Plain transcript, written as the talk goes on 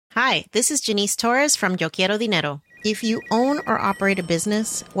Hi, this is Janice Torres from Yo Quiero Dinero. If you own or operate a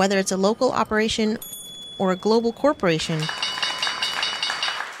business, whether it's a local operation or a global corporation,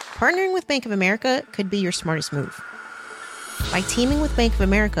 partnering with Bank of America could be your smartest move. By teaming with Bank of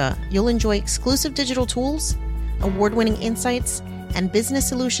America, you'll enjoy exclusive digital tools, award-winning insights, and business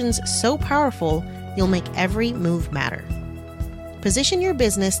solutions so powerful, you'll make every move matter. Position your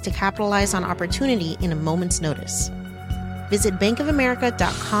business to capitalize on opportunity in a moment's notice. Visit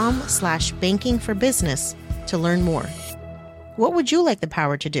bankofamerica.com/bankingforbusiness to learn more. What would you like the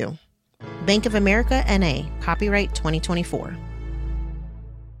power to do? Bank of America N.A., copyright 2024.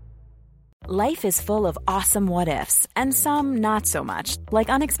 Life is full of awesome what-ifs, and some not so much, like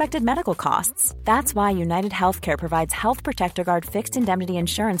unexpected medical costs. That's why United Healthcare provides Health Protector Guard fixed indemnity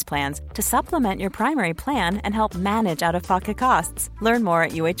insurance plans to supplement your primary plan and help manage out-of-pocket costs. Learn more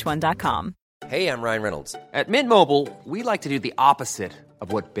at uh1.com. Hey, I'm Ryan Reynolds. At Mint Mobile, we like to do the opposite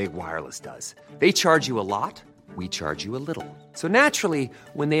of what Big Wireless does. They charge you a lot, we charge you a little. So naturally,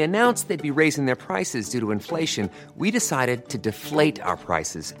 when they announced they'd be raising their prices due to inflation, we decided to deflate our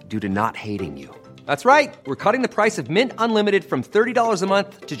prices due to not hating you. That's right. We're cutting the price of Mint Unlimited from $30 a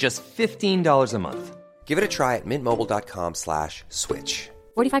month to just $15 a month. Give it a try at mintmobile.com/switch.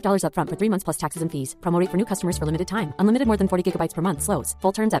 $45 up front for 3 months plus taxes and fees. Promo rate for new customers for limited time. Unlimited more than 40 gigabytes per month. Slows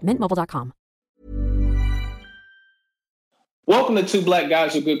full terms at mintmobile.com. Welcome to Two Black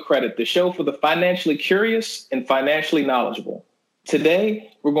Guys with Good Credit, the show for the financially curious and financially knowledgeable.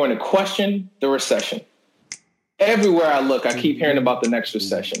 Today, we're going to question the recession. Everywhere I look, I keep hearing about the next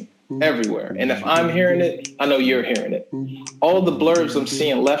recession. Everywhere. And if I'm hearing it, I know you're hearing it. All the blurbs I'm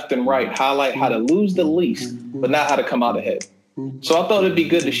seeing left and right highlight how to lose the least, but not how to come out ahead. So I thought it'd be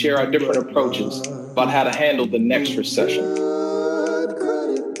good to share our different approaches about how to handle the next recession.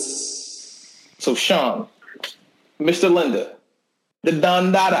 So Sean, Mr. Linda, the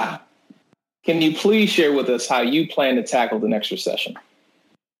Don Dada, can you please share with us how you plan to tackle the next recession?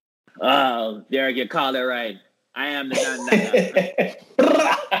 Oh, Derek, you called it right. I am the Don Dada.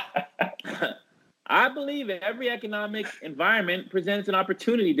 I believe every economic environment presents an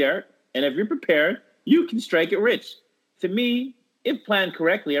opportunity, Derek. And if you're prepared, you can strike it rich. To me, if planned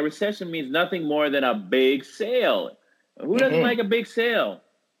correctly, a recession means nothing more than a big sale. Who doesn't like a big sale?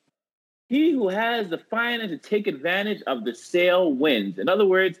 He who has the finance to take advantage of the sale wins. In other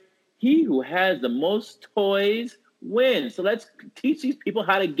words, he who has the most toys wins. So let's teach these people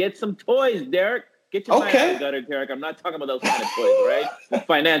how to get some toys, Derek. Get your mind out of the gutter, Derek. I'm not talking about those kind of toys, right? The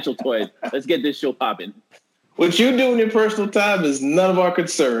financial toys. Let's get this show popping. What you do in your personal time is none of our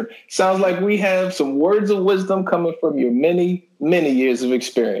concern. Sounds like we have some words of wisdom coming from your many, many years of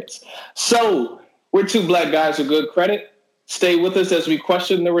experience. So we're Two Black Guys with Good Credit. Stay with us as we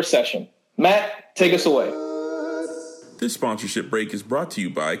question the recession. Matt, take us away. This sponsorship break is brought to you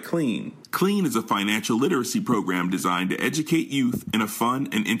by Clean. Clean is a financial literacy program designed to educate youth in a fun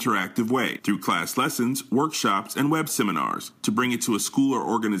and interactive way through class lessons, workshops, and web seminars. To bring it to a school or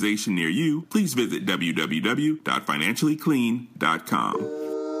organization near you, please visit www.financiallyclean.com.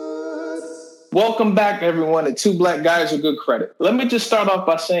 Welcome back, everyone, to Two Black Guys with Good Credit. Let me just start off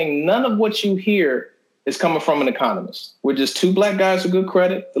by saying none of what you hear is coming from an economist. We're just two black guys with good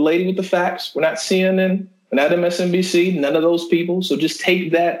credit, the lady with the facts. We're not CNN, we're not MSNBC, none of those people. So just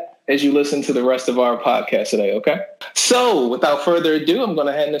take that as you listen to the rest of our podcast today, okay? So without further ado, I'm going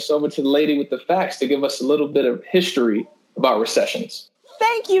to hand this over to the lady with the facts to give us a little bit of history about recessions.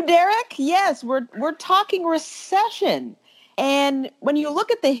 Thank you, Derek. Yes, we're talking recession. And when you look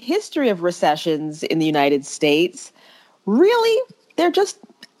at the history of recessions in the United States, really, they're just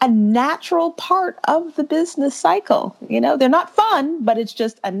a natural part of the business cycle. You know, they're not fun, but it's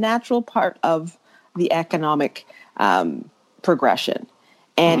just a natural part of the economic progression.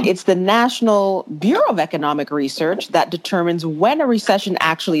 And it's the National Bureau of Economic Research that determines when a recession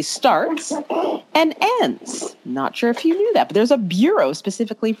actually starts and ends. Not sure if you knew that, but there's a bureau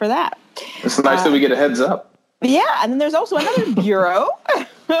specifically for that. It's nice that we get a heads up. Yeah, and then there's also another bureau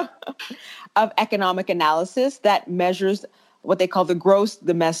of economic analysis that measures what they call the gross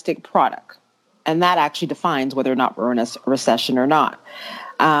domestic product. And that actually defines whether or not we're in a recession or not.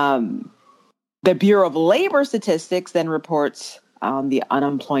 The Bureau of Labor Statistics then reports on the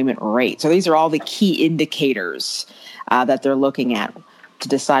unemployment rate. So these are all the key indicators that they're looking at to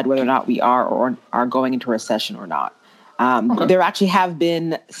decide whether or not we are or are going into a recession or not. There actually have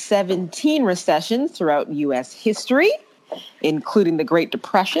been 17 recessions throughout U.S. history, including the Great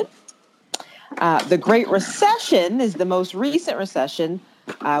Depression. The Great Recession is the most recent recession,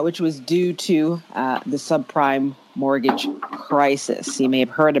 which was due to the subprime mortgage crisis. You may have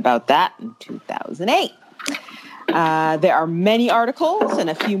heard about that in 2008. There are many articles and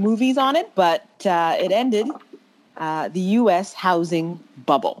a few movies on it, but it ended the U.S. housing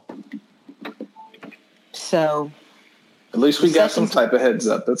bubble. So at least we got some type of heads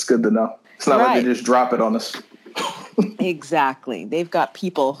up. That's good to know. It's not like they just drop it on us. Exactly. They've got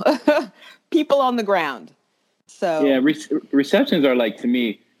people on the ground. So yeah, recessions are like, to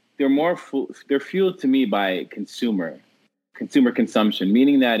me, they're fueled to me by consumer consumption,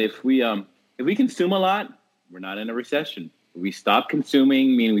 meaning that if we consume a lot, we're not in a recession. If we stop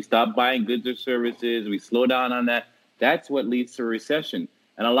consuming, meaning we stop buying goods or services, we slow down on that, that's what leads to a recession.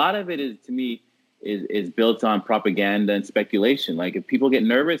 And a lot of it is, to me, is built on propaganda and speculation. Like, if people get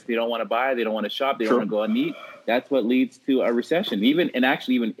nervous, they don't want to buy, they don't want to shop, they don't want to go out and eat, that's what leads to a recession. Even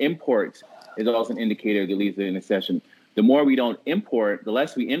imports is also an indicator that leads to a recession. The more we don't import, the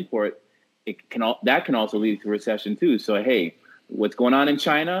less we import, that can also lead to a recession too. So, hey, what's going on in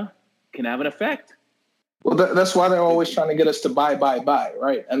China can have an effect. Well, that's why they're always trying to get us to buy,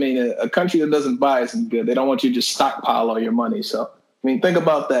 right? I mean, a country that doesn't buy isn't good. They don't want you to just stockpile all your money. So, I mean, think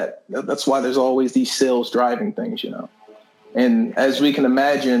about that. That's why there's always these sales driving things, And as we can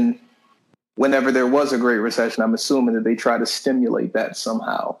imagine, whenever there was a Great Recession, I'm assuming that they try to stimulate that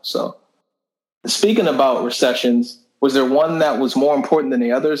somehow. So, speaking about recessions, was there one that was more important than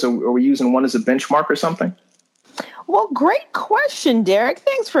the others, or are we using one as a benchmark or something? Well, great question, Derek.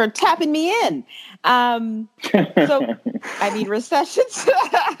 Thanks for tapping me in. Recessions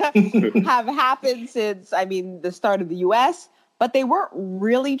have happened since, the start of the U.S., but they weren't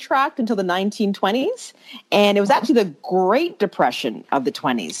really tracked until the 1920s. And it was actually the Great Depression of the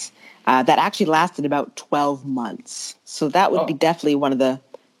 20s that actually lasted about 12 months. So that would be definitely one of the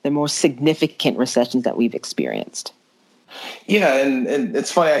more significant recessions that we've experienced. Yeah, and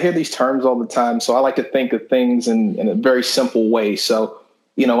it's funny. I hear these terms all the time, so I like to think of things in a very simple way. So,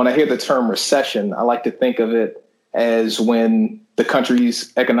 when I hear the term recession, I like to think of it as when the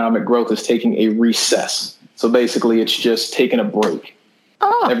country's economic growth is taking a recess. So basically, it's just taking a break.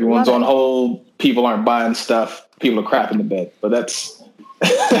 Everyone's on hold. People aren't buying stuff. People are crapping the bed. But that's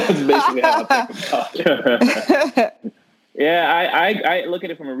basically how I think about it. Yeah, I look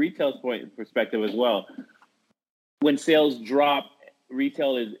at it from a retail perspective as well. When sales drop,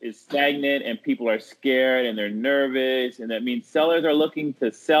 retail is stagnant and people are scared and they're nervous. And that means sellers are looking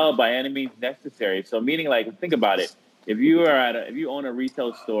to sell by any means necessary. So meaning, like, think about it. If you own a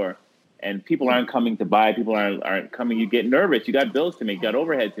retail store and people aren't coming to buy, people aren't coming, you get nervous. You got bills to make, you got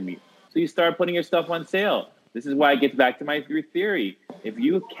overhead to meet. So you start putting your stuff on sale. This is why it gets back to my theory. If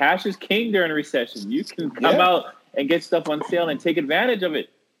cash is king during a recession, you can come out and get stuff on sale and take advantage of it.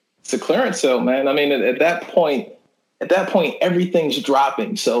 It's a clearance sale, man. I mean, at that point, everything's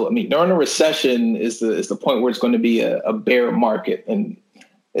dropping. So, during a recession is the point where it's going to be a bear market, and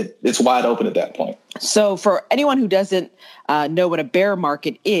it's wide open at that point. So for anyone who doesn't know what a bear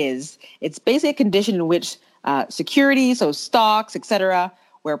market is, it's basically a condition in which securities, so stocks, et cetera,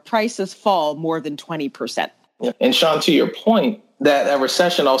 where prices fall more than 20%. Yeah. And Sean, to your point, that a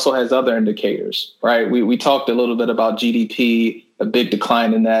recession also has other indicators, right? We talked a little bit about GDP, a big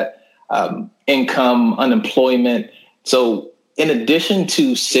decline in that, income, unemployment. So in addition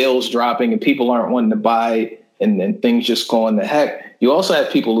to sales dropping and people aren't wanting to buy and things just going to heck, you also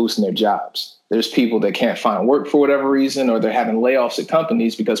have people losing their jobs. There's people that can't find work for whatever reason, or they're having layoffs at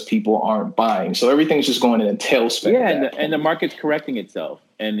companies because people aren't buying. So everything's just going in a tailspin. Yeah, and the market's correcting itself.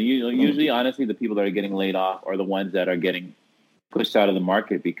 And usually, honestly, the people that are getting laid off are the ones that are getting pushed out of the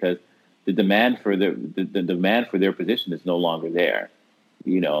market because the demand for the demand for their position is no longer there.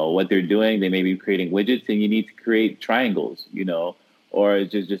 What they're doing, they may be creating widgets, and you need to create triangles, or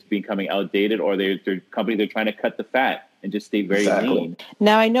it's just becoming outdated, or they're companies are trying to cut the fat and just stay very lean.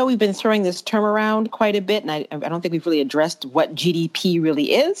 Now, I know we've been throwing this term around quite a bit, and I don't think we've really addressed what GDP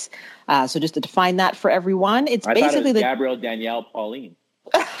really is. So just to define that for everyone, it's basically Gabrielle Danielle Pauline.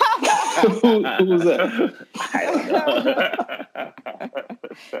 Who was that? I don't know.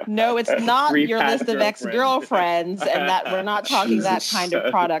 No, it's not your list of ex-girlfriends, and that we're not talking that kind of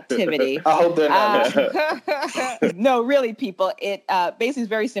productivity. I hope they're not. No, really, people. It basically is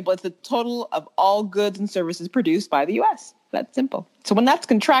very simple. It's the total of all goods and services produced by the U.S. That's simple. So when that's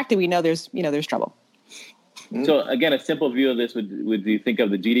contracted, we know there's trouble. So again, a simple view of this would you think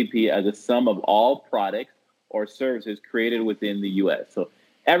of the GDP as a sum of all products or services created within the U.S. So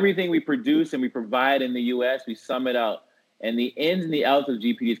everything we produce and we provide in the U.S., we sum it out. And the ins and the outs of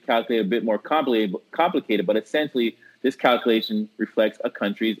GDP is calculated a bit more complicated, but essentially this calculation reflects a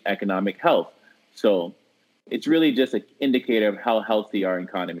country's economic health. So it's really just an indicator of how healthy our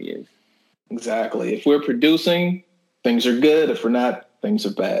economy is. Exactly. If we're producing, things are good. If we're not Things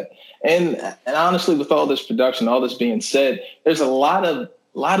are bad. And honestly, with all this production, all this being said, there's a lot of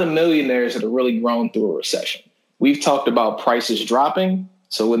millionaires that are really grown through a recession. We've talked about prices dropping.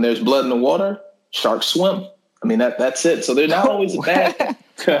 So when there's blood in the water, sharks swim. I mean, that's it. So they're not always a bad thing.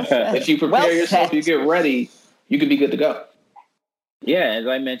 If you prepare yourself, you get ready, you can be good to go. Yeah, as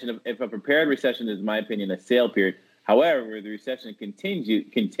I mentioned, if a prepared recession is, in my opinion, a sale period. However, the recession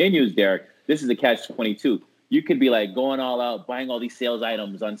continues, Derek, this is a catch-22. You could be like going all out, buying all these sales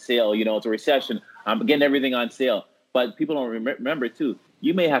items on sale. You know, it's a recession. I'm getting everything on sale. But people don't remember, too,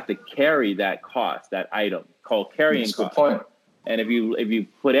 you may have to carry that cost, that item, called carrying cost. That's a good point. And if you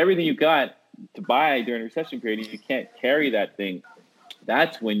put everything you got to buy during a recession period and you can't carry that thing,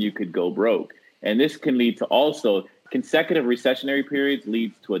 that's when you could go broke. And this can lead to also consecutive recessionary periods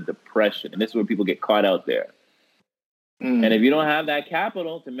leads to a depression. And this is where people get caught out there. And if you don't have that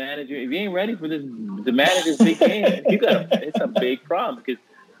capital to manage it, if you ain't ready for this, to manage this big game, it's a big problem because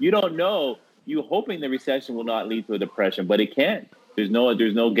you don't know. You hoping the recession will not lead to a depression, but it can. There's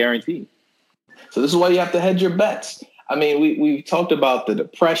no guarantee. So this is why you have to hedge your bets. I mean, we talked about the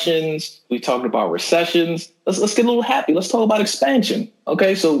depressions. We talked about recessions. Let's get a little happy. Let's talk about expansion.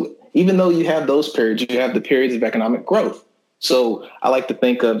 Okay, so even though you have those periods, you have the periods of economic growth. So I like to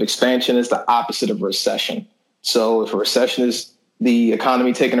think of expansion as the opposite of recession. So if a recession is the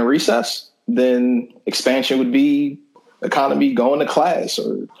economy taking a recess, then expansion would be economy going to class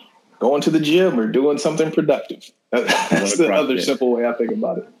or going to the gym or doing something productive. That's the other simple way I think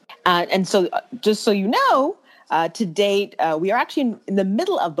about it. And so just so you know, to date, we are actually in the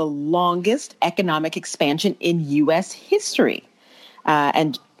middle of the longest economic expansion in U.S. history.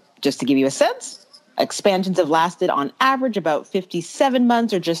 And just to give you a sense, expansions have lasted on average about 57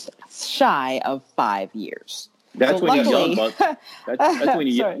 months or just shy of 5 years. That's so when you luckily, young bucks. That's when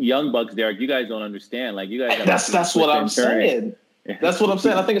you young bucks, Derek. You guys don't understand. Like you guys. That's what I'm saying. That's what I'm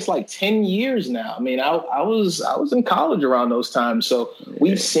saying. I think it's like 10 years now. I mean, I was in college around those times, so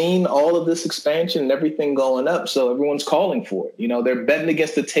we've seen all of this expansion and everything going up. So everyone's calling for it. You know, they're betting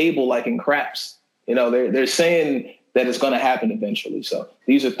against the table like in craps. You know, they're saying that it's going to happen eventually. So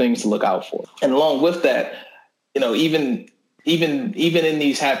these are things to look out for. And along with that, you know, even in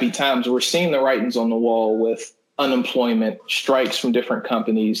these happy times, we're seeing the writings on the wall with unemployment, strikes from different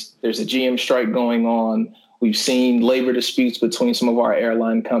companies. There's a GM strike going on. We've seen labor disputes between some of our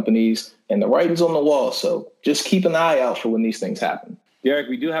airline companies and the writing's on the wall. So just keep an eye out for when these things happen. Derek,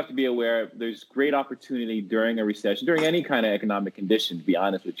 we do have to be aware there's great opportunity during a recession, during any kind of economic condition, to be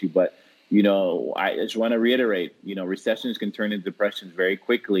honest with you. But, you know, I just want to reiterate, you know, recessions can turn into depressions very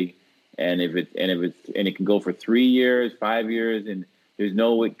quickly. And it can go for 3 years, 5 years, and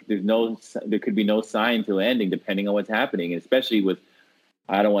there could be no sign to ending depending on what's happening, and especially with,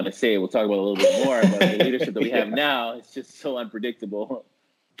 I don't want to say it, we'll talk about it a little bit more, but the leadership that we have now, it's just so unpredictable.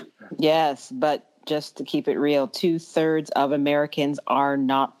 Yes, but just to keep it real, 2/3 of Americans are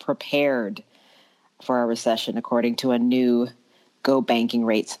not prepared for a recession, according to a new Go Banking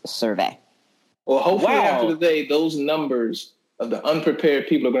Rates survey. Well, hopefully after today, those numbers of the unprepared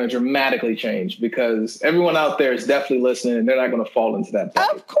people are going to dramatically change because everyone out there is definitely listening and they're not going to fall into that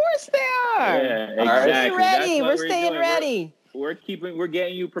bucket. Of course they are. Yeah, exactly. We're ready. We're staying ready. We're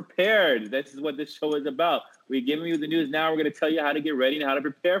getting you prepared. This is what this show is about. We're giving you the news now. We're going to tell you how to get ready and how to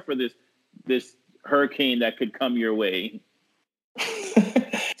prepare for this hurricane that could come your way.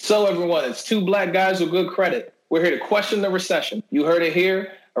 So everyone, it's two black guys with good credit. We're here to question the recession. You heard it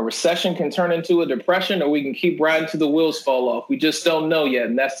here. A recession can turn into a depression, or we can keep riding till the wheels fall off. We just don't know yet,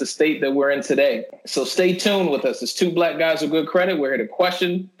 and that's the state that we're in today. So stay tuned with us. It's two black guys with good credit. We're here to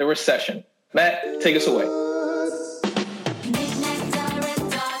question the recession. Matt, take us away.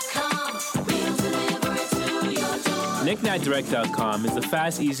 KnickKnackDirect.com is the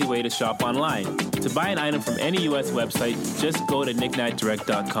fast, easy way to shop online. To buy an item from any U.S. website, just go to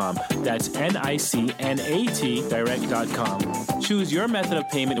KnickKnackDirect.com. That's NICNAT Direct.com. Choose your method of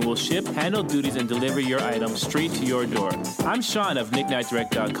payment and we'll ship, handle duties, and deliver your item straight to your door. I'm Sean of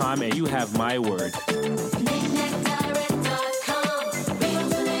KnickKnackDirect.com, and you have my word.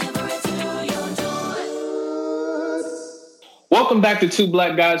 Welcome back to Two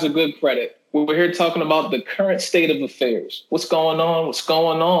Black Guys with Good Credit. We're here talking about the current state of affairs. What's going on?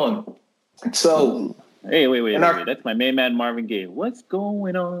 So, hey, wait. That's my main man, Marvin Gaye. What's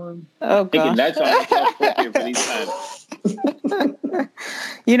going on? Oh, gosh. That's appropriate for these times.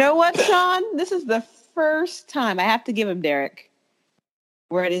 You know what, Sean? This is the first time, I have to give him Derek,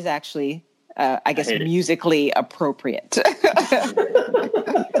 where it is actually, I guess, musically appropriate.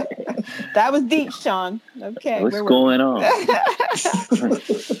 That was deep, Sean. Okay. What's going on?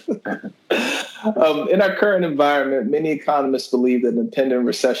 In our current environment, many economists believe that an impending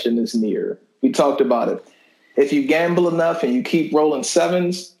recession is near. We talked about it. If you gamble enough and you keep rolling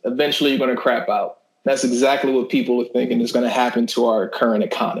sevens, eventually you're going to crap out. That's exactly what people are thinking is going to happen to our current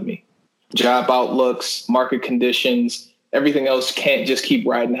economy. Job outlooks, market conditions, everything else can't just keep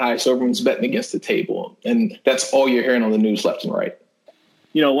riding high. So everyone's betting against the table. And that's all you're hearing on the news left and right.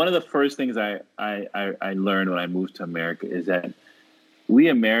 You know, one of the first things I learned when I moved to America is that we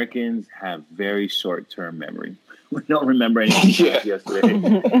Americans have very short-term memory. We don't remember anything yesterday.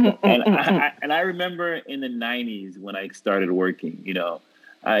 And I remember in the 90s when I started working,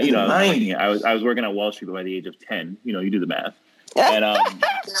 I was working at Wall Street by the age of 10. You do the math. And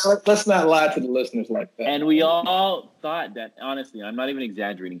let's not lie to the listeners like that. And we all thought that, honestly, I'm not even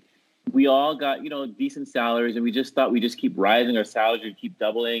exaggerating. We all got, decent salaries, and we just thought we just keep rising our salaries, we keep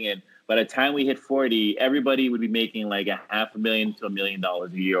doubling. And by the time we hit 40, everybody would be making like $500,000 to $1 million a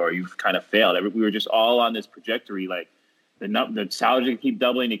year, or you've kind of failed. We were just all on this trajectory, like the salaries are going to keep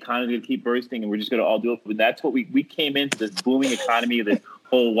doubling, the economy is going to keep bursting, and we're just going to all do it. And that's what we came into this booming economy, this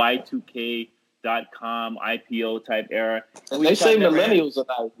whole Y2K.com IPO type era. And they say millennials are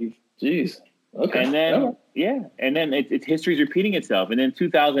naive. Jeez. Okay. And then, and then history's repeating itself. And then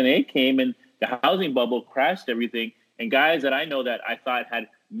 2008 came and the housing bubble crashed everything. And guys that I know that I thought had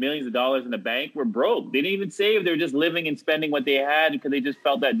millions of dollars in the bank were broke. They didn't even save. They were just living and spending what they had because they just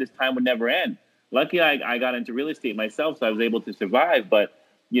felt that this time would never end. Lucky I got into real estate myself, so I was able to survive. But,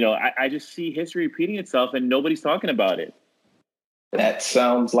 I just see history repeating itself and nobody's talking about it. That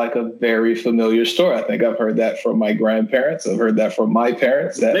sounds like a very familiar story. I think I've heard that from my grandparents. I've heard that from my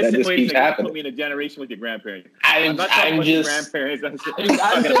parents. That just keeps happening. Put me in a generation with your grandparents. I'm just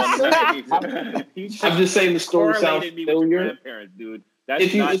saying the story sounds familiar. Dude.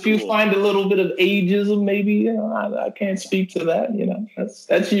 If you find a little bit of ageism, maybe I can't speak to that.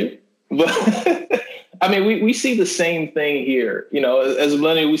 That's you. But I mean, we see the same thing here. As a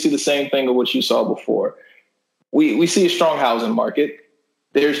millennial, we see the same thing of what you saw before. We see a strong housing market.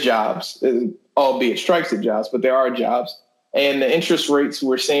 There's jobs, albeit strikes at jobs, but there are jobs. And the interest rates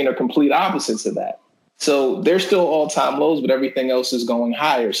we're seeing are complete opposites of that. So they're still all-time lows, but everything else is going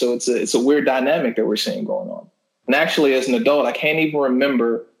higher. So it's a weird dynamic that we're seeing going on. And actually, as an adult, I can't even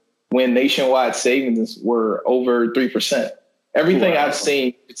remember when nationwide savings were over 3%. Everything I've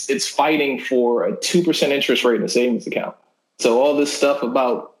seen, it's fighting for a 2% interest rate in a savings account. So all this stuff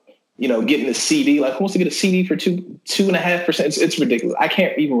about getting a CD, like who wants to get a CD for 2.5%? It's ridiculous. I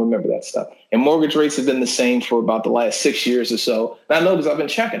can't even remember that stuff. And mortgage rates have been the same for about the last 6 years or so. And I know because I've been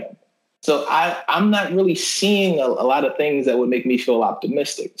checking them. So I'm not really seeing a lot of things that would make me feel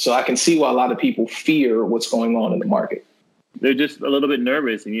optimistic. So I can see why a lot of people fear what's going on in the market. They're just a little bit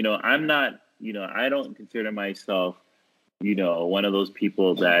nervous. And, I'm not, I don't consider myself, one of those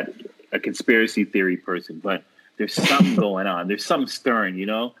people that a conspiracy theory person, but there's something going on. There's something stirring,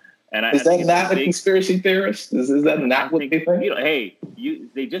 And is that not a conspiracy theorist? Is that not what they think? Hey,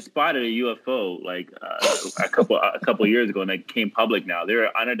 they just spotted a UFO like a couple years ago, and it came public now. There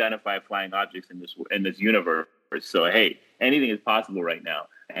are unidentified flying objects in this universe. So hey, anything is possible right now.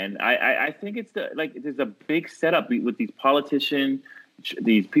 And I think there's a big setup with these politicians,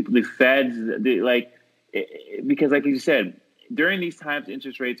 these people, the feds, because like you said, during these times,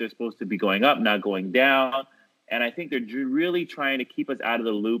 interest rates are supposed to be going up, not going down. And I think they're really trying to keep us out of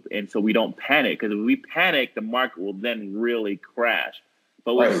the loop, and so we don't panic. Because if we panic, the market will then really crash.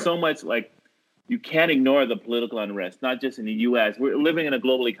 But with so much, you can't ignore the political unrest, not just in the U.S. We're living in a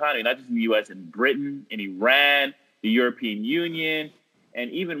global economy, not just in the U.S., in Britain, in Iran, the European Union,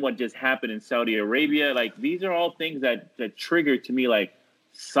 and even what just happened in Saudi Arabia. These are all things that trigger to me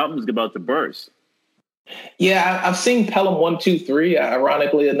something's about to burst. Yeah, I've seen Pelham 1, 2, 3,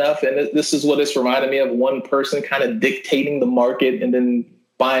 ironically enough, and this is what it's reminded me of: one person kind of dictating the market and then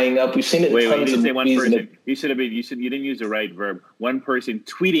buying up. We've seen it. Wait, you didn't say one person. You didn't use the right verb. One person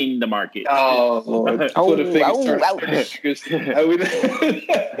tweeting the market. Oh, Lord.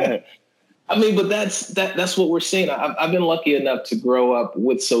 I mean, but that's what we're seeing. I've been lucky enough to grow up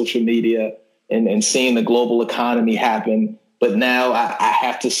with social media and seeing the global economy happen. But now I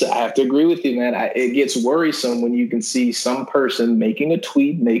have to agree with you, man. It gets worrisome when you can see some person making a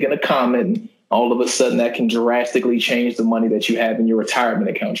tweet, making a comment, and all of a sudden that can drastically change the money that you have in your retirement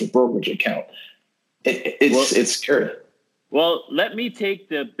account, your brokerage account. It's scary. Well, let me take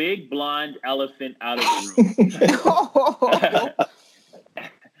the big blonde elephant out of the room.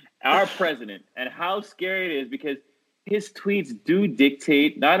 Our president, and how scary it is, because his tweets do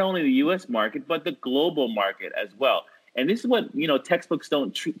dictate not only the U.S. market, but the global market as well. And this is what, textbooks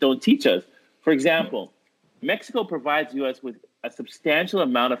don't teach us. For example, Mexico provides U.S. with a substantial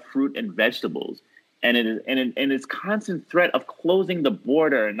amount of fruit and vegetables, and it's constant threat of closing the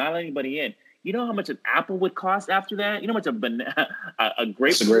border and not letting anybody in. You know how much an apple would cost after that? You know how much a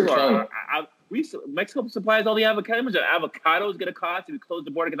grapefruit Mexico supplies all the avocado. How much an avocado is going to cost if we close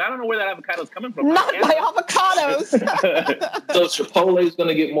the border? Because I don't know where that avocado is coming from. Not my avocados. So Chipotle is going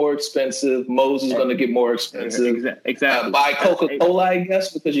to get more expensive. Moe's is going to get more expensive. Exactly. Buy Coca-Cola, I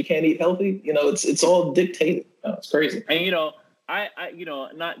guess, because you can't eat healthy. You know, it's all dictated. It's crazy. And I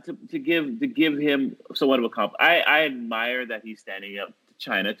not to give him somewhat of a compliment. I admire that he's standing up to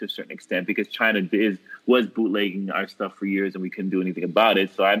China to a certain extent, because China was bootlegging our stuff for years and we couldn't do anything about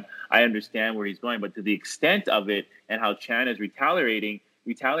it. So I understand where he's going, but to the extent of it and how China is retaliating,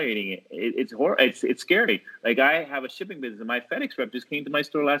 it's scary. Like, I have a shipping business, and my FedEx rep just came to my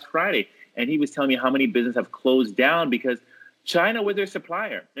store last Friday, and he was telling me how many businesses have closed down because China was their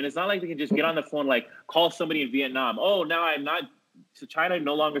supplier. And it's not like they can just get on the phone, like call somebody in Vietnam. Oh, now I'm not. So China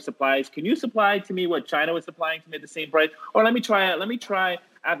no longer supplies. Can you supply to me what China was supplying to me at the same price? Or let me try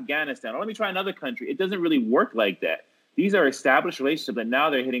Afghanistan, or let me try another country. It doesn't really work like that. These are established relationships that now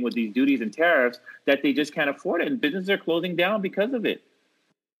they're hitting with these duties and tariffs that they just can't afford it, and businesses are closing down because of it.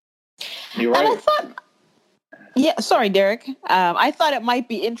 You're right. Sorry, Derek. I thought it might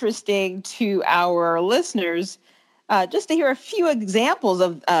be interesting to our listeners just to hear a few examples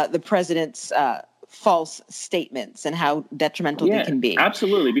of the president's false statements and how detrimental they can be.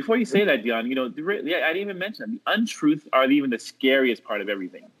 Absolutely. Before you say that, Dion, I didn't even mention that. The untruths are even the scariest part of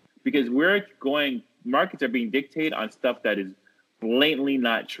everything, because markets are being dictated on stuff that is blatantly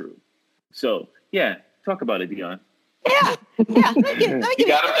not true. So, talk about it, Dion. Yeah. You got him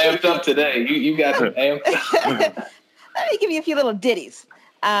amped up today. You got him amped up. Let me give you a few little ditties.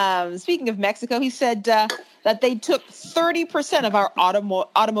 Speaking of Mexico, he said that they took 30% of our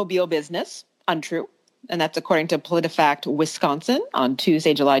automobile business. Untrue. And that's according to PolitiFact Wisconsin on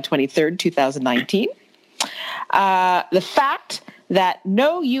Tuesday, July 23rd, 2019. The fact that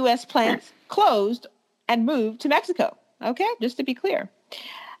no U.S. plants closed and moved to Mexico. Okay, just to be clear.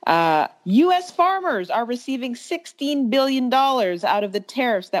 U.S. farmers are receiving $16 billion out of the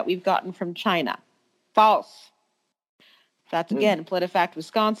tariffs that we've gotten from China. False. That's again, PolitiFact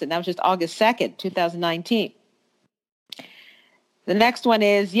Wisconsin. That was just August 2nd, 2019. The next one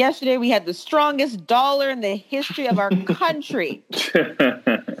is, yesterday we had the strongest dollar in the history of our country.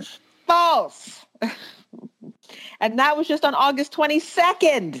 False. And that was just on August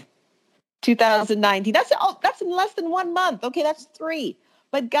 22nd, 2019. That's in less than 1 month. Okay, that's 3.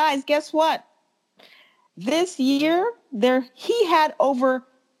 But guys, guess what? This year, he had over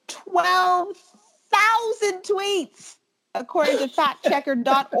 12,000 tweets, according to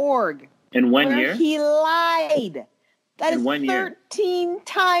factchecker.org. In 1 year? He lied. That is 13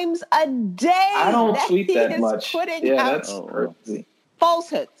 times a day. I don't tweet that much. That's crazy.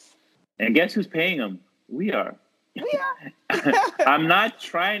 Falsehoods. And guess who's paying them? We are. I'm not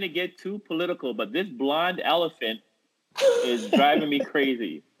trying to get too political, but this blonde elephant is driving me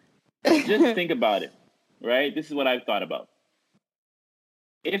crazy. Just think about it, right? This is what I've thought about.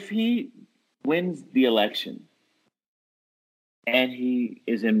 If he wins the election and he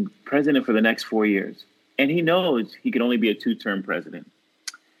is president for the next 4 years, and he knows he can only be a 2-term president,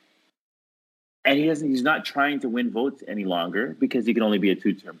 and he's not trying to win votes any longer because he can only be a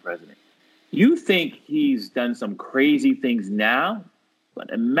 2-term president. You think he's done some crazy things now,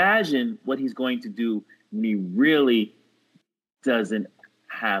 but imagine what he's going to do when he really doesn't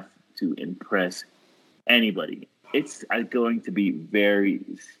have to impress anybody. It's going to be very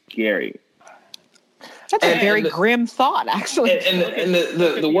scary. That's a very grim thought, actually. And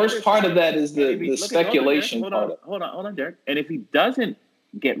the worst part of that is the speculation part. Hold on, Derek. And if he doesn't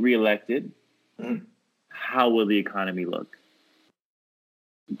get reelected, how will the economy look?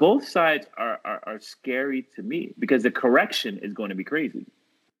 Both sides are scary to me because the correction is going to be crazy.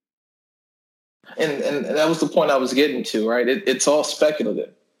 And that was the point I was getting to, right? It's all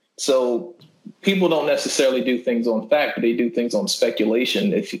speculative. So people don't necessarily do things on fact, but they do things on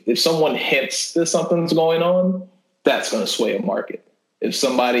speculation. If someone hints that something's going on, that's going to sway a market. If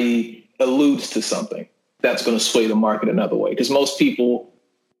somebody alludes to something, that's going to sway the market another way. Because most people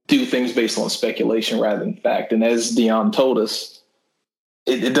do things based on speculation rather than fact. And as Dion told us,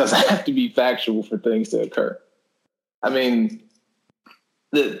 it doesn't have to be factual for things to occur. I mean,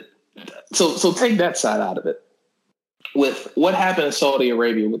 so take that side out of it. With what happened in Saudi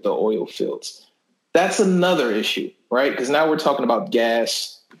Arabia with the oil fields, that's another issue, right? Because now we're talking about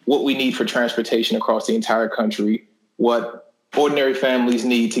gas, what we need for transportation across the entire country, what ordinary families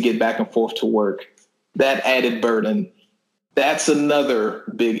need to get back and forth to work, that added burden. That's another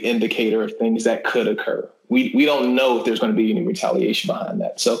big indicator of things that could occur. We don't know if there's going to be any retaliation behind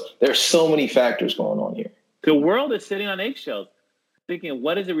that. So there's so many factors going on here. The world is sitting on eggshells, thinking,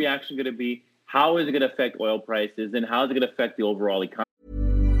 what is the reaction going to be? How is it going to affect oil prices? And how is it going to affect the overall economy?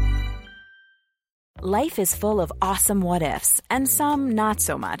 Life is full of awesome what-ifs, and some not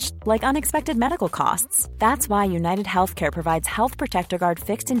so much, like unexpected medical costs. That's why United Healthcare provides Health Protector Guard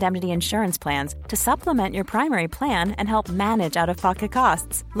fixed indemnity insurance plans to supplement your primary plan and help manage out-of-pocket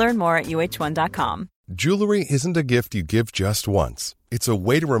costs. Learn more at uh1.com. Jewelry isn't a gift you give just once. It's a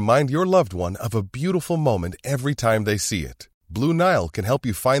way to remind your loved one of a beautiful moment every time they see it. Blue Nile can help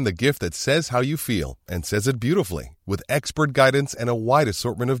you find the gift that says how you feel and says it beautifully, with expert guidance and a wide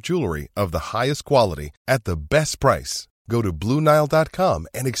assortment of jewelry of the highest quality at the best price. Go to BlueNile.com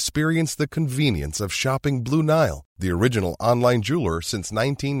and experience the convenience of shopping Blue Nile, the original online jeweler since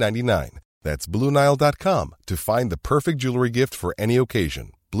 1999. That's BlueNile.com to find the perfect jewelry gift for any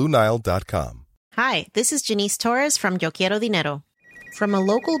occasion. BlueNile.com. Hi, this is Janice Torres from Yo Quiero Dinero. From a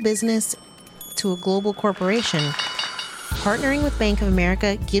local business to a global corporation, partnering with Bank of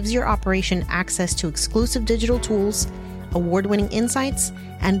America gives your operation access to exclusive digital tools, award-winning insights,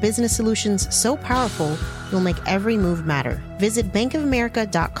 and business solutions so powerful you'll make every move matter. Visit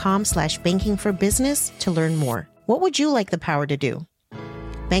bankofamerica.com/banking for business to learn more. What would you like the power to do?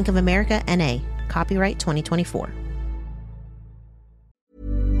 Bank of America, N.A. Copyright 2024.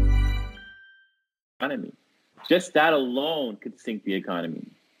 Economy. Just that alone could sink the economy.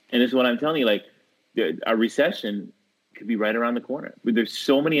 And it's what I'm telling you, like a recession could be right around the corner. But there's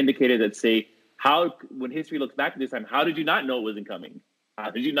so many indicators that say, how, when history looks back at this time, how did you not know it wasn't coming?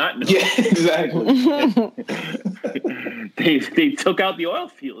 How did you not know? Yeah, exactly. they took out the oil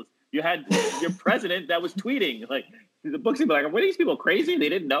fields. You had your president that was tweeting, like, the books would be like, were these people crazy? They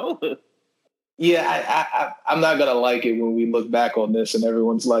didn't know. Yeah, I'm not gonna like it when we look back on this and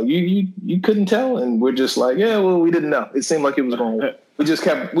everyone's like, you couldn't tell, and we're just like, yeah, well, we didn't know. It seemed like it was going to work. We just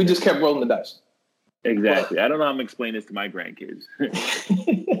kept rolling the dice. Exactly. I don't know how I'm gonna explain this to my grandkids.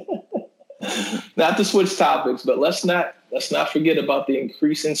 Not to switch topics, but let's not forget about the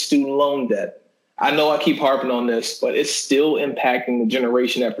increasing student loan debt. I know I keep harping on this, but it's still impacting the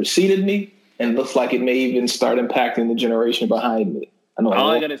generation that preceded me, and looks like it may even start impacting the generation behind me. I know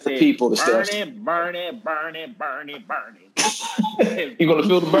all I gotta say people is burn it. You gonna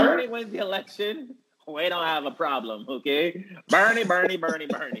feel the burn? Bernie wins the election, we don't have a problem, okay? Bernie.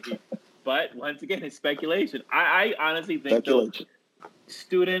 But once again, it's speculation. I honestly think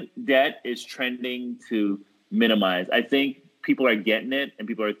student debt is trending to minimize. I think people are getting it, and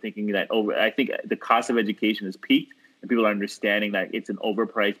people are thinking that I think the cost of education has peaked, and people are understanding that it's an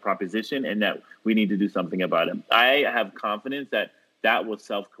overpriced proposition and that we need to do something about it. I have confidence that will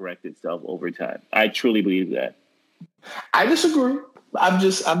self-correct itself over time. I truly believe that. I disagree. I'm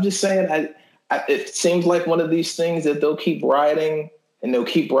just saying it seems like one of these things that they'll keep riding and they'll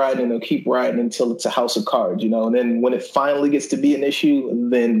keep riding until it's a house of cards, and then when it finally gets to be an issue,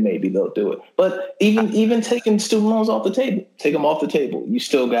 then maybe they'll do it. But even taking student loans off the table, take them off the table. You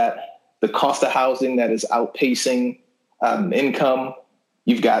still got the cost of housing that is outpacing income.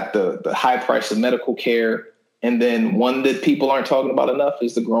 You've got the high price of medical care. And then one that people aren't talking about enough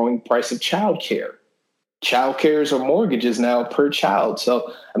is the growing price of childcare. Childcares are mortgages now per child.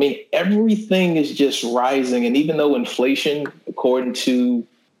 So, I mean, everything is just rising. And even though inflation, according to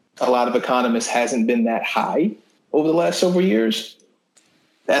a lot of economists, hasn't been that high over the last several years,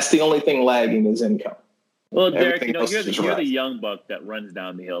 that's the only thing lagging is income. Well, Derek, you're the young buck that runs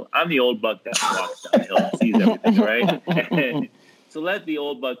down the hill. I'm the old buck that walks down the hill and sees everything, right? So let the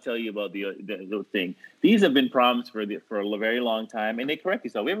old buck tell you about the thing. These have been problems for a very long time, and they correct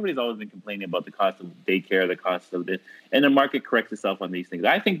themselves. Everybody's always been complaining about the cost of daycare, the cost of this, and the market corrects itself on these things.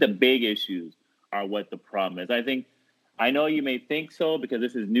 I think the big issues are what the problem is. I know you may think so because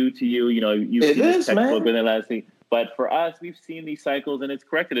this is new to you. You've seen this textbook in the last thing. But for us, we've seen these cycles, and it's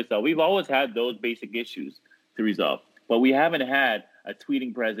corrected itself. We've always had those basic issues to resolve. But we haven't had a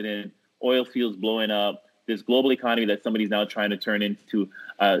tweeting president, oil fields blowing up, this global economy that somebody's now trying to turn into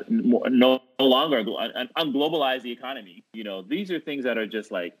no longer unglobalize the economy. These are things that are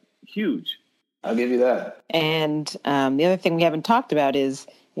just like huge. I'll give you that. And the other thing we haven't talked about is,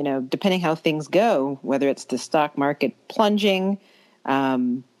 depending how things go, whether it's the stock market plunging,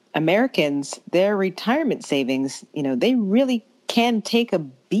 Americans, their retirement savings, they really can take a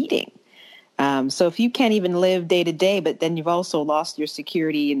beating. So if you can't even live day to day, but then you've also lost your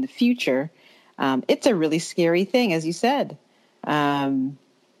security in the future, it's a really scary thing, as you said. In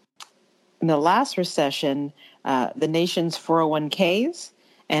the last recession, the nation's 401ks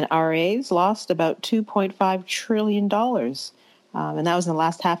and RAs lost about $2.5 trillion. And that was in the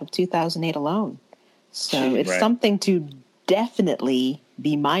last half of 2008 alone. So it's something to definitely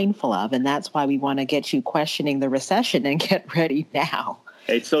be mindful of. And that's why we want to get you questioning the recession and get ready now.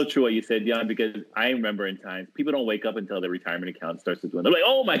 It's so true what you said, Dion, because I remember in times people don't wake up until their retirement account starts to dwindle. They're like,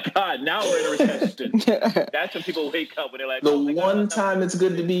 oh my God, now we're in a recession. That's when people wake up when they're like, one time it's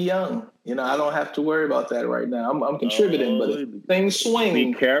good to be young. You know, I don't have to worry about that right now. I'm contributing, but things swing.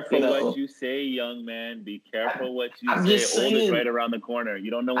 Be careful what you say, young man. Be careful what you say. Old is right around the corner. You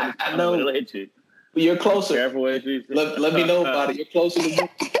don't know when it's coming, when it'll hit you. You're closer. Be careful what you say. Let me know about it. You're closer to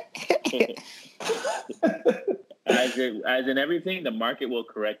me. As in everything, the market will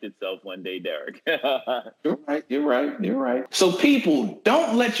correct itself one day, Derek. You're right. So people,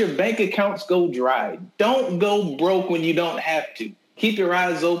 don't let your bank accounts go dry. Don't go broke when you don't have to. Keep your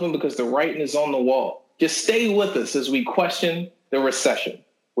eyes open because the writing is on the wall. Just stay with us as we question the recession.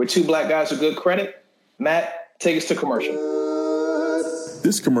 We're two black guys with good credit. Matt, take us to commercial.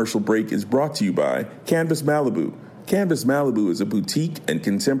 This commercial break is brought to you by Canvas Malibu. Canvas Malibu is a boutique and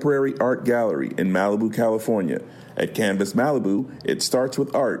contemporary art gallery in Malibu, California. At Canvas Malibu, it starts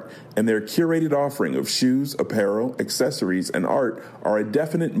with art, and their curated offering of shoes, apparel, accessories, and art are a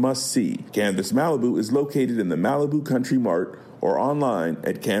definite must-see. Canvas Malibu is located in the Malibu Country Mart or online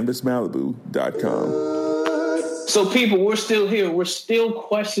at canvasmalibu.com. So people, we're still here. We're still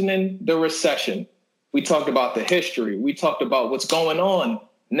questioning the recession. We talked about the history. We talked about what's going on.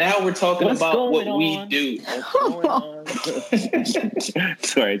 Now we're talking about what we do.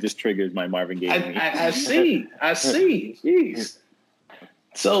 Sorry, it just triggers my Marvin Gaye. I see. Jeez.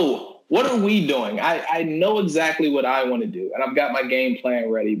 So what are we doing? I know exactly what I want to do, and I've got my game plan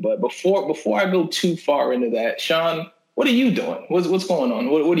ready. But before I go too far into that, Sean, what are you doing? What's going on?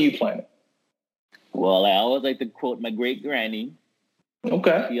 What are you planning? Well, I always like to quote my great granny.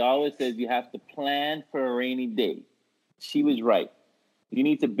 Okay. She always says you have to plan for a rainy day. She was right. You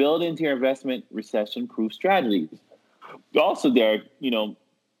need to build into your investment recession-proof strategies. Also, Derek,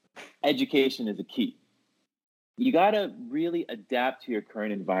 education is a key. You got to really adapt to your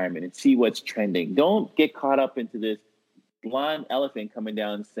current environment and see what's trending. Don't get caught up into this blonde elephant coming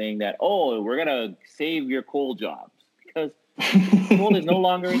down saying that, oh, we're going to save your coal jobs because coal is no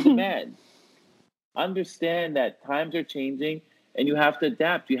longer in demand. Understand that times are changing and you have to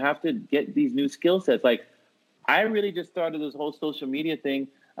adapt. You have to get these new skill sets. Like, I really just started this whole social media thing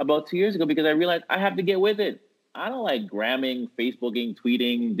about 2 years ago because I realized I have to get with it. I don't like gramming, Facebooking,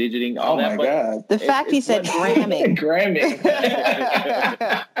 tweeting, digiting, all that. Oh, my God. The fact he said gramming.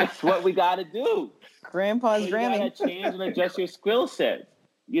 It's what we got to do. Grandpa's gramming. You got to change and adjust your skill set.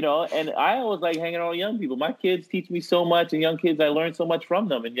 And I always like hanging out with young people. My kids teach me so much, and young kids, I learn so much from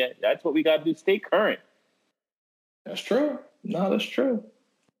them. And yet that's what we got to do, stay current. That's true. No, that's true.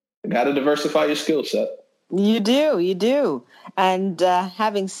 You got to diversify your skill set. You do. And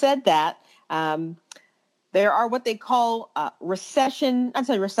having said that, there are what they call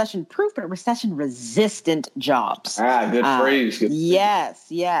recession-proof, but recession-resistant jobs. Good phrase. Good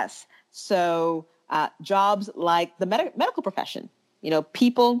yes. So jobs like the medical profession.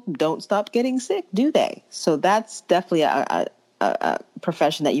 People don't stop getting sick, do they? So that's definitely a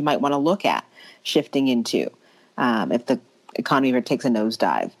profession that you might want to look at shifting into if the economy ever takes a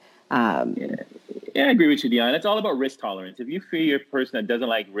nosedive. Yeah, I agree with you, Dion. It's all about risk tolerance. If you feel you're a person that doesn't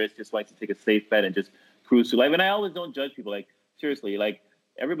like risk, just likes to take a safe bet and just cruise through life, and I always don't judge people. Like, seriously, like,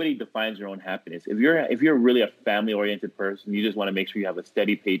 everybody defines their own happiness. If you're really a family-oriented person, you just want to make sure you have a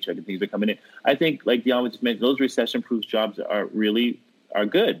steady paycheck and things are coming in. I think, like Dion just mentioned, those recession-proof jobs are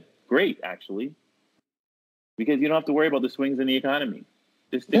good, great, actually, because you don't have to worry about the swings in the economy.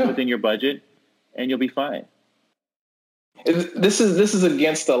 Just stick within your budget, and you'll be fine. This is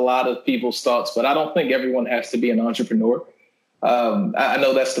against a lot of people's thoughts, but I don't think everyone has to be an entrepreneur. I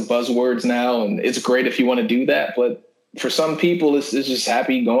know that's the buzzwords now, and it's great if you want to do that. But for some people, it's just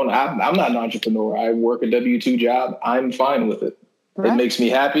happy going. I'm not an entrepreneur. I work a W-2 job. I'm fine with it. Right. It makes me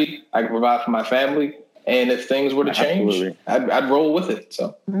happy. I can provide for my family. And if things were to change, I'd roll with it.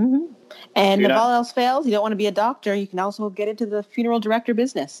 So. Mm-hmm. And if all else fails, you don't want to be a doctor, you can also get into the funeral director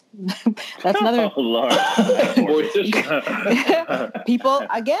business. That's another. Oh, Lord. People,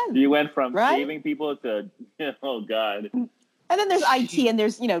 again. You went from saving people to, oh, God. And then there's IT and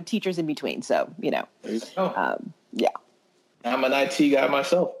there's, teachers in between. So, yeah. I'm an IT guy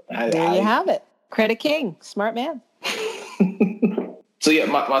myself. There you have it. Credit king. Smart man. So,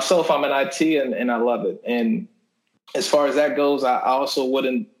 myself, I'm an IT and I love it. And as far as that goes, I also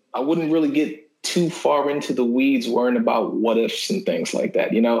wouldn't really get too far into the weeds worrying about what ifs and things like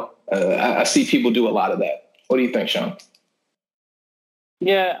that. I see people do a lot of that. What do you think, Sean?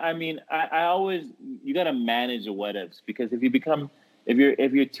 Yeah, I mean, I always, you got to manage the what ifs, because if you become if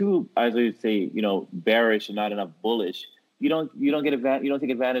you're too, as I would say, bearish and not enough bullish, you don't take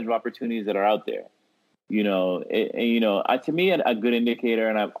advantage of opportunities that are out there. To me, a good indicator,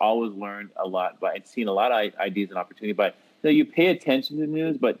 and I've always learned a lot and seen a lot of ideas and opportunity. But you pay attention to the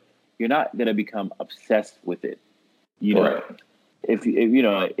news, but you're not going to become obsessed with it. Right. If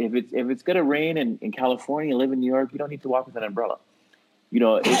it's going to rain in California, live in New York, you don't need to walk with an umbrella.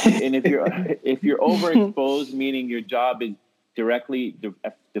 If you're overexposed, meaning your job is directly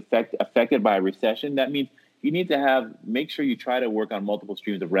affected by a recession, that means you need to make sure you try to work on multiple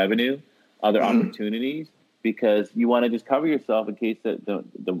streams of revenue, other opportunities, because you want to just cover yourself in case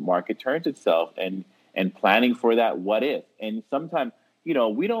the market turns itself, and planning for that what if. And sometimes, we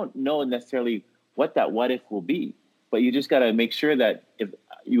don't know necessarily what that what if will be, but you just got to make sure that if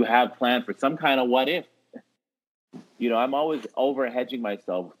you have planned for some kind of what if. I'm always over hedging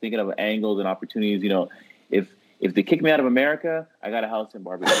myself, thinking of angles and opportunities. If they kick me out of America, I got a house in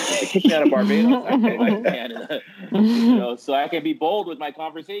Barbados. If they kick me out of Barbados, I can go back to Canada. So I can be bold with my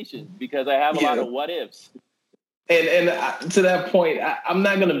conversations because I have a lot of what ifs. And to that point, I'm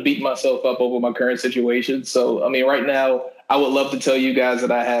not going to beat myself up over my current situation. So, right now, I would love to tell you guys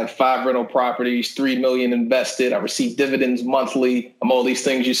that I have 5 rental properties, $3 million invested. I receive dividends monthly. I'm all these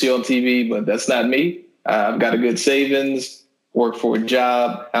things you see on TV, but that's not me. I've got a good savings, work for a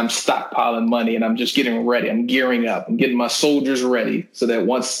job. I'm stockpiling money, and I'm just getting ready. I'm gearing up. I'm getting my soldiers ready so that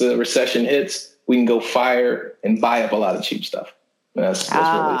once the recession hits, we can go fire and buy up a lot of cheap stuff. That's really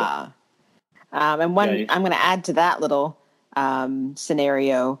it. I'm going to add to that little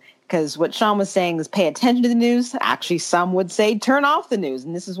scenario, because what Sean was saying is pay attention to the news. Actually, some would say turn off the news,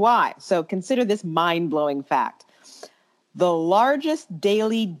 and this is why. So consider this mind-blowing fact. The largest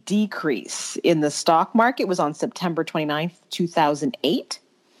daily decrease in the stock market was on September 29th, 2008.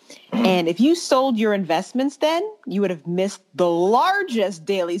 And if you sold your investments then, you would have missed the largest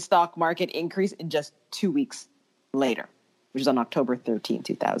daily stock market increase in just 2 weeks later, which is on October 13,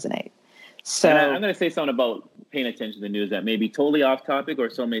 2008. So and I'm going to say something about paying attention to the news that may be totally off topic, or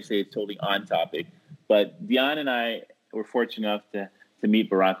some may say it's totally on topic. But Dion and I were fortunate enough to meet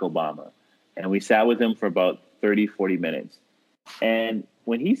Barack Obama. And we sat with him for about 30, 40 minutes. And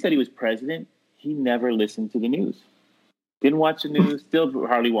when he said he was president, he never listened to the news. Didn't watch the news, still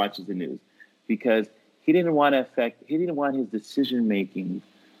hardly watches the news, because he didn't want his decision-making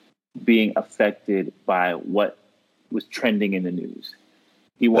being affected by what was trending in the news.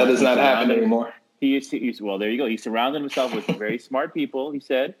 That does not happen anymore. Well, there you go. He surrounded himself with very smart people, he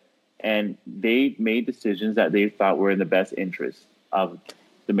said, and they made decisions that they thought were in the best interest of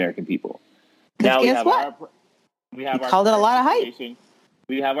the American people. Now we called it a lot of hype.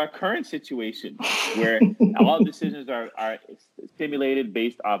 We have our current situation where all decisions are stimulated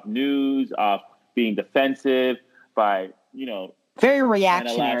based off news, off being defensive, by very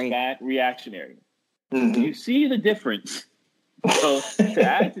reactionary. Reactionary. Mm-hmm. You see the difference. So to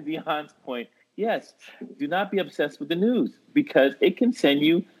add to Dion's point, yes, do not be obsessed with the news, because it can send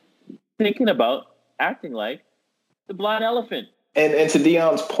you thinking about acting like the blind elephant. And to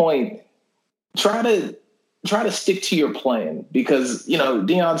Dion's point, try to stick to your plan, because,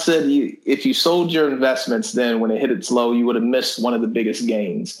 Dion said if you sold your investments, then when it hit its low, you would have missed one of the biggest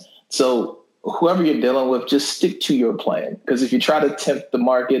gains. So whoever you're dealing with, just stick to your plan, because if you try to tempt the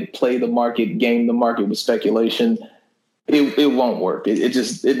market, play the market, game the market with speculation, it won't work.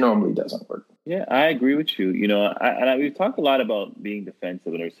 It normally doesn't work. Yeah, I agree with you. We've talked a lot about being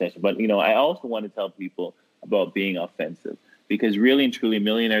defensive in a recession, but, I also want to tell people about being offensive, because really and truly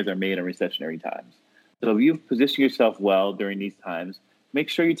millionaires are made in recessionary times. So if you've positioned yourself well during these times, make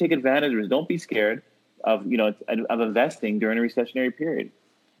sure you take advantage of it. Don't be scared of investing during a recessionary period.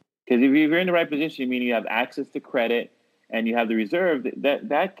 Because if you're in the right position, meaning you have access to credit and you have the reserve,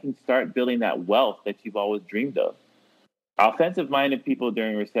 that can start building that wealth that you've always dreamed of. Offensive-minded people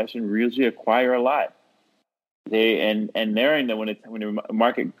during a recession usually acquire a lot. When the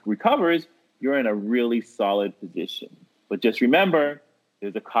market recovers, you're in a really solid position. But just remember,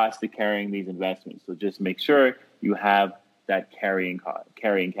 there's a cost to carrying these investments. So just make sure you have that carrying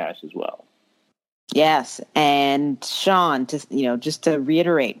cash as well. Yes. And Sean, just to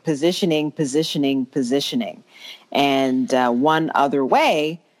reiterate, positioning. And one other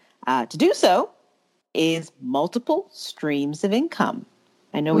way to do so is multiple streams of income.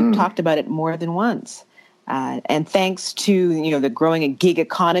 I know we've talked about it more than once. And thanks to, the growing gig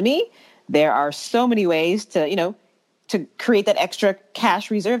economy, there are so many ways to create that extra cash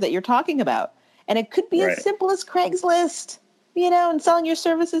reserve that you're talking about. And it could be as simple as Craigslist, and selling your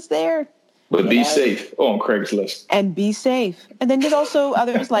services there. But be safe on Craigslist. And be safe. And then there's also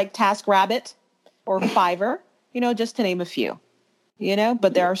others like TaskRabbit or Fiverr, just to name a few.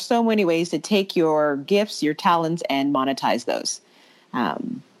 but there are so many ways to take your gifts, your talents, and monetize those.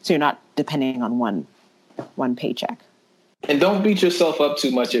 So you're not depending on one paycheck. And don't beat yourself up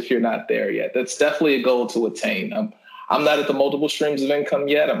too much if you're not there yet. That's definitely a goal to attain. I'm not at the multiple streams of income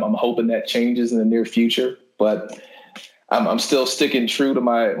yet. I'm hoping that changes in the near future, but I'm still sticking true to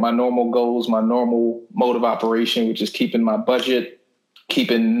my normal goals, my normal mode of operation, which is keeping my budget,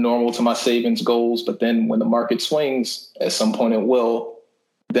 keeping normal to my savings goals. But then when the market swings, at some point it will,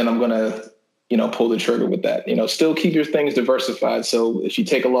 then I'm going to, pull the trigger with that. Still keep your things diversified. So if you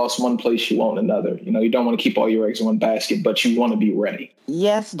take a loss one place, you won't another. You don't want to keep all your eggs in one basket, but you want to be ready.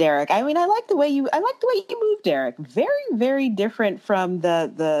 Yes, Derek. I mean, I like the way you move, Derek. Very, very different from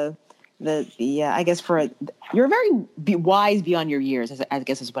the I guess you're very wise beyond your years, I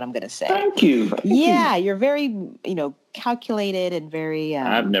guess is what I'm going to say. Thank you. You're very, calculated and very.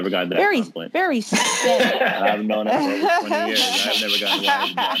 I've never gotten that compliment. Very steady. I've known it for over 20 years. I've never gotten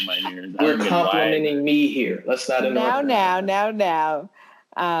wise beyond my years. We're complimenting me here. Let's not interrupt. Now.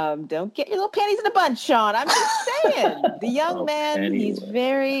 Don't get your little panties in a bunch, Sean. I'm just saying. The young man, he's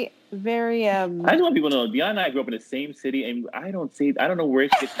very, very. I just want people to know, Dion and I grew up in the same city, and I don't know where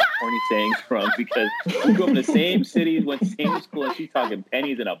she gets these corny sayings from, because we grew up in the same city, went to the same school, and she's talking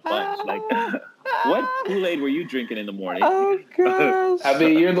pennies in a bunch. Like, what Kool-Aid were you drinking in the morning? Oh, gosh. I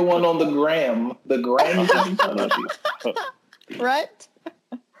mean, you're the one on the gram. The gram is what you talking about. Right?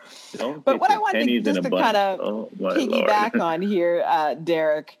 But what I want to just to kind of piggyback on here,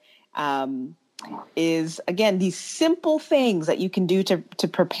 Derek, is, again, these simple things that you can do to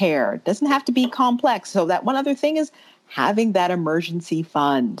prepare. It doesn't have to be complex. So that one other thing is having that emergency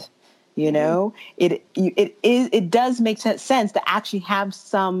fund. It does make sense to actually have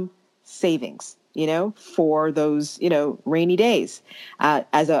some savings, for those, rainy days.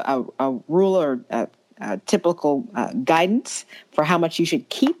 As a rule or a typical guidance for how much you should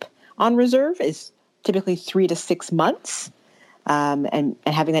keep on reserve is typically 3 to 6 months, and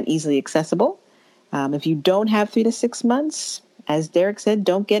having that easily accessible. If you don't have 3 to 6 months, as Derek said,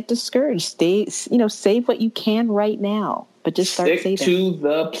 don't get discouraged. Save what you can right now, but just start saving. Stick to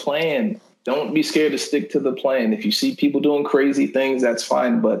the plan. Don't be scared to stick to the plan. If you see people doing crazy things, that's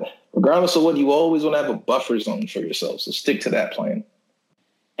fine. But regardless of what, you always want to have a buffer zone for yourself. So stick to that plan.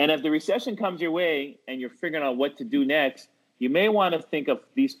 And if the recession comes your way and you're figuring out what to do next, you may want to think of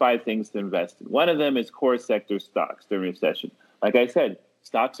these 5 things to invest in. One of them is core sector stocks during recession. Like I said,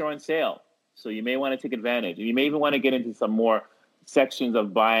 stocks are on sale, so you may want to take advantage. And you may even want to get into some more sections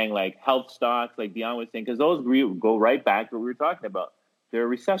of buying like health stocks, like Dion was saying, because those go right back to what we were talking about. They're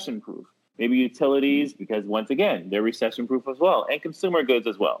recession-proof. Maybe utilities, because once again, they're recession-proof as well, and consumer goods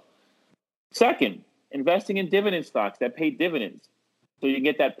as well. Second, investing in dividend stocks that pay dividends, so you can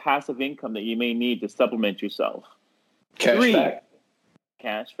get that passive income that you may need to supplement yourself.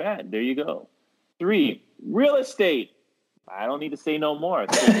 Cash back. There you go. 3, real estate. I don't need to say no more.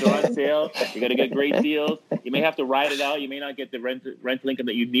 Things are on sale. You're going to get great deals. You may have to ride it out. You may not get the rental income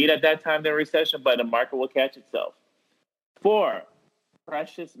that you need at that time during recession, but the market will catch itself. 4,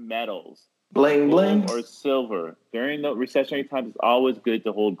 precious metals. Bling, bling. Or silver. During the recessionary times, it's always good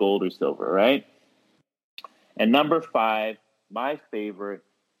to hold gold or silver, right? And number 5, my favorite,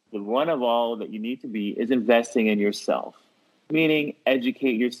 the one of all that you need to be, is investing in yourself. Meaning,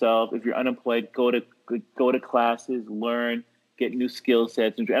 educate yourself. If you're unemployed, go to classes, learn, get new skill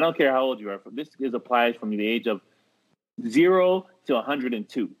sets. I don't care how old you are. This applies from the age of 0 to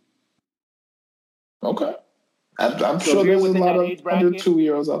 102. Okay. I'm sure there's a lot of under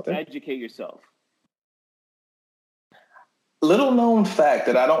 2-year-olds out there. Educate yourself. Little known fact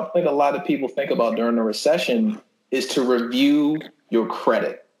that I don't think a lot of people think about during the recession is to review your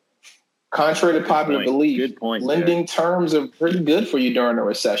credit. Contrary to popular belief, lending terms are pretty good for you during a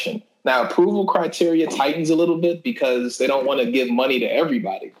recession. Now, approval criteria tightens a little bit because they don't want to give money to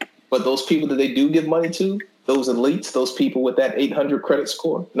everybody. But those people that they do give money to, those elites, those people with that 800 credit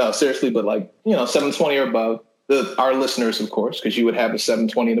score. No, seriously, but 720 or above. Our listeners, of course, because you would have a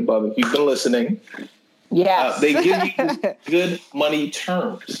 720 and above if you've been listening. Yes. They give you good money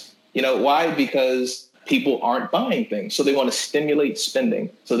terms. Why? Because people aren't buying things, so they want to stimulate spending.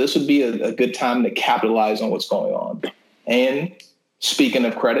 So this would be a good time to capitalize on what's going on. And speaking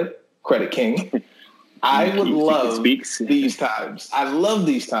of credit king, I would love these times. I love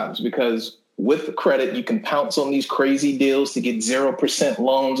these times because with credit, you can pounce on these crazy deals to get 0%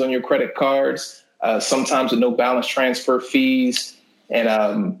 loans on your credit cards, sometimes with no balance transfer fees.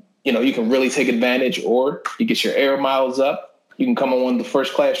 And, you can really take advantage, or you get your air miles up. You can come on one of the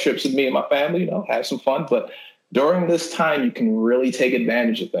first class trips with me and my family, have some fun. But during this time, you can really take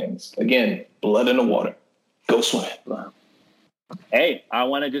advantage of things. Again, blood in the water. Go swim. Hey, I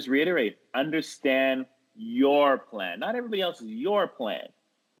want to just reiterate, understand your plan. Not everybody else is your plan.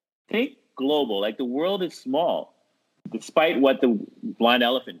 Think global. Like, the world is small, despite what the blind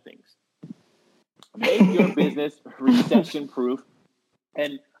elephant thinks. Make your business recession-proof.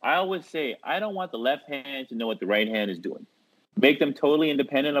 And I always say, I don't want the left hand to know what the right hand is doing. Make them totally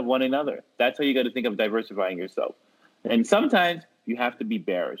independent of one another. That's how you got to think of diversifying yourself. And sometimes you have to be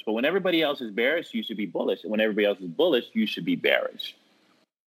bearish. But when everybody else is bearish, you should be bullish. And when everybody else is bullish, you should be bearish.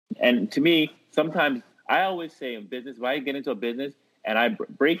 And to me, sometimes I always say in business, if I get into a business and I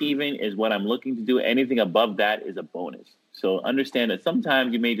break even is what I'm looking to do, anything above that is a bonus. So understand that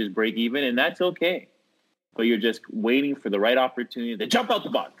sometimes you may just break even, and that's okay. But you're just waiting for the right opportunity to jump out the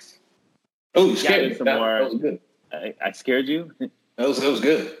box. Oh, scared. Some more. That was good. I scared you? That was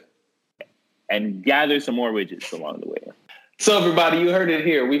good. And gather some more widgets along the way. So everybody, you heard it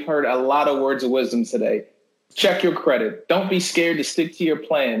here. We've heard a lot of words of wisdom today. Check your credit. Don't be scared to stick to your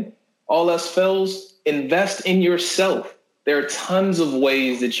plan. All else fails, invest in yourself. There are tons of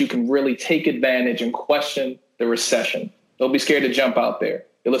ways that you can really take advantage and question the recession. Don't be scared to jump out there.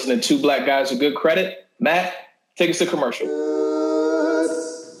 You're listening to Two Black Guys with Good Credit. Matt, take us to commercial.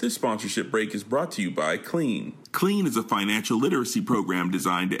 This sponsorship break is brought to you by Clean. Clean is a financial literacy program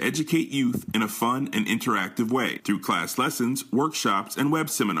designed to educate youth in a fun and interactive way through class lessons, workshops, and web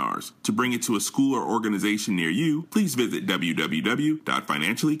seminars. To bring it to a school or organization near you, please visit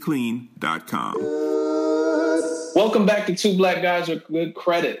www.financiallyclean.com. Welcome back to Two Black Guys with Good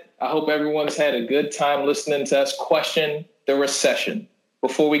Credit. I hope everyone's had a good time listening to us question the recession.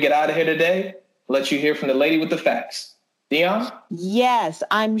 Before we get out of here today, I'll let you hear from the lady with the facts. Dion? Yes,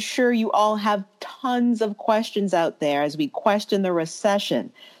 I'm sure you all have tons of questions out there as we question the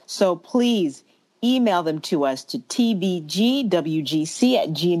recession. So please email them to us to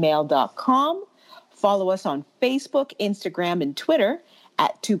tbgwgc@gmail.com. Follow us on Facebook, Instagram, and Twitter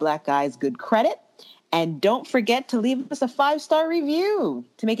at Two Black Guys Good Credit. And don't forget to leave us a 5-star review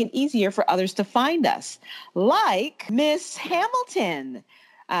to make it easier for others to find us. Like Miss Hamilton,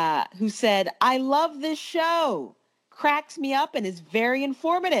 who said, I love this show. Cracks me up and is very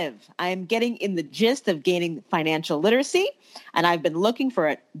informative. I am getting in the gist of gaining financial literacy, and I've been looking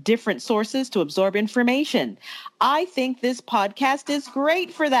for different sources to absorb information. I think this podcast is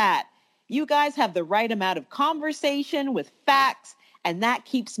great for that. You guys have the right amount of conversation with facts, and that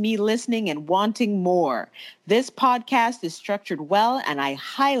keeps me listening and wanting more. This podcast is structured well, and I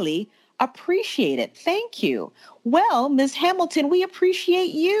highly appreciate it. Thank you. Well, Ms. Hamilton, we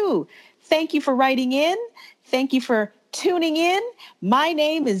appreciate you. Thank you for writing in. Thank you for tuning in. My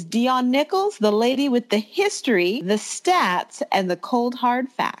name is Dion Nichols, the lady with the history, the stats, and the cold hard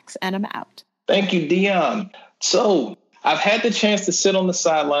facts, and I'm out. Thank you, Dion. So I've had the chance to sit on the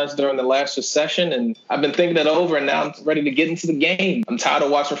sidelines during the last recession, and I've been thinking it over, and now I'm ready to get into the game. I'm tired of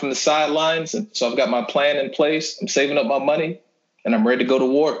watching from the sidelines, and so I've got my plan in place. I'm saving up my money, and I'm ready to go to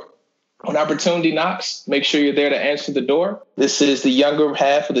war. When opportunity knocks, make sure you're there to answer the door. This is the younger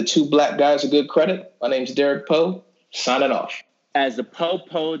half of the Two Black Guys of Good Credit. My name's Derek Poe, signing off. As the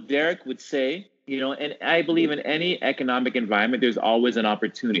Poe Derek would say, and I believe in any economic environment, there's always an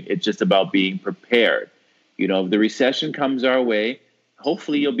opportunity. It's just about being prepared. If the recession comes our way,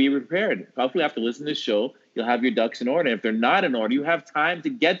 hopefully you'll be prepared. Hopefully after listening to this show, you'll have your ducks in order. And if they're not in order, you have time to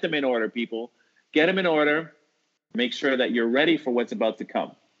get them in order, people. Get them in order. Make sure that you're ready for what's about to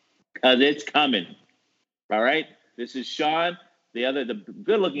come. Because it's coming. All right? This is Sean, the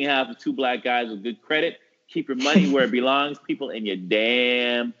good-looking half of Two Black Guys with Good Credit. Keep your money where it belongs, people, in your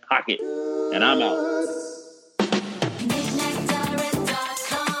damn pocket. And I'm out.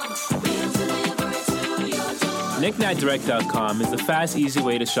 KnickKnackDirect.com is the fast, easy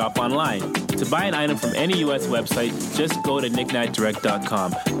way to shop online. To buy an item from any U.S. website, just go to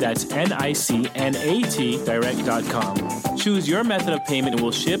KnickKnackDirect.com. That's NICNAT Direct.com. Choose your method of payment and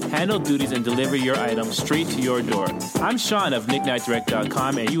we'll ship, handle duties, and deliver your item straight to your door. I'm Sean of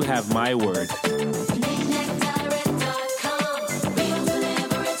KnickKnackDirect.com, and you have my word.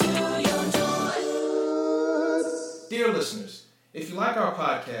 Dear listeners, if you like our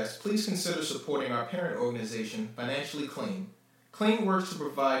podcast, please consider supporting our parent organization, Financially Clean. Clean works to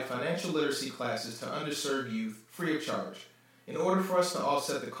provide financial literacy classes to underserved youth free of charge. In order for us to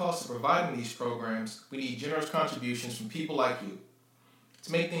offset the cost of providing these programs, we need generous contributions from people like you.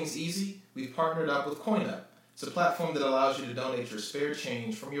 To make things easy, we've partnered up with CoinUp. It's a platform that allows you to donate your spare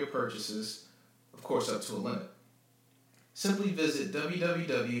change from your purchases, of course up to a limit. Simply visit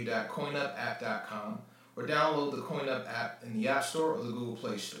www.coinupapp.com or download the CoinUp app in the App Store or the Google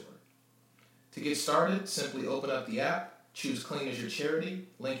Play Store. To get started, simply open up the app, choose Clean as your charity,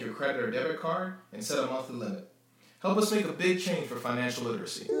 link your credit or debit card, and set a monthly limit. Help us make a big change for financial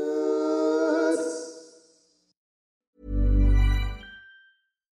literacy.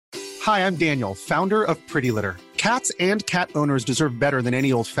 Hi, I'm Daniel, founder of Pretty Litter. Cats and cat owners deserve better than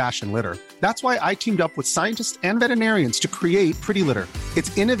any old-fashioned litter. That's why I teamed up with scientists and veterinarians to create Pretty Litter.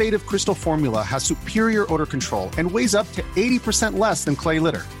 Its innovative crystal formula has superior odor control and weighs up to 80% less than clay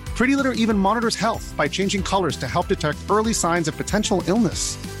litter. Pretty Litter even monitors health by changing colors to help detect early signs of potential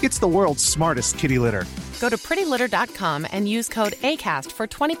illness. It's the world's smartest kitty litter. Go to prettylitter.com and use code ACAST for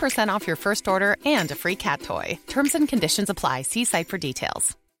 20% off your first order and a free cat toy. Terms and conditions apply. See site for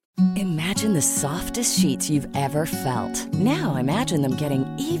details. Imagine the softest sheets you've ever felt. Now imagine them getting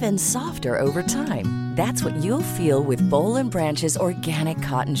even softer over time. That's what you'll feel with Boll & Branch's organic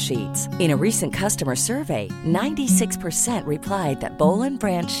cotton sheets. In a recent customer survey, 96% replied that Boll &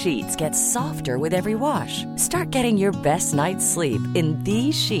 Branch sheets get softer with every wash. Start getting your best night's sleep in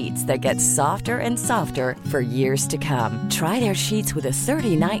these sheets that get softer and softer for years to come. Try their sheets with a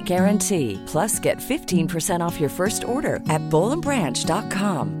 30-night guarantee. Plus, get 15% off your first order at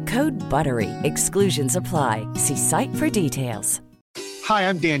bollandbranch.com. Code BUTTERY. Exclusions apply. See site for details. Hi,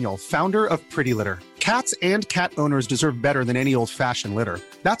 I'm Daniel, founder of Pretty Litter. Cats and cat owners deserve better than any old-fashioned litter.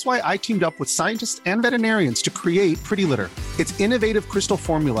 That's why I teamed up with scientists and veterinarians to create Pretty Litter. Its innovative crystal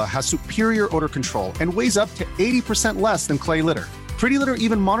formula has superior odor control and weighs up to 80% less than clay litter. Pretty Litter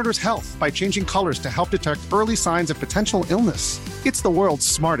even monitors health by changing colors to help detect early signs of potential illness. It's the world's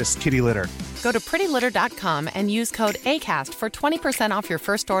smartest kitty litter. Go to prettylitter.com and use code ACAST for 20% off your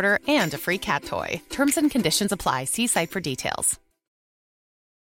first order and a free cat toy. Terms and conditions apply. See site for details.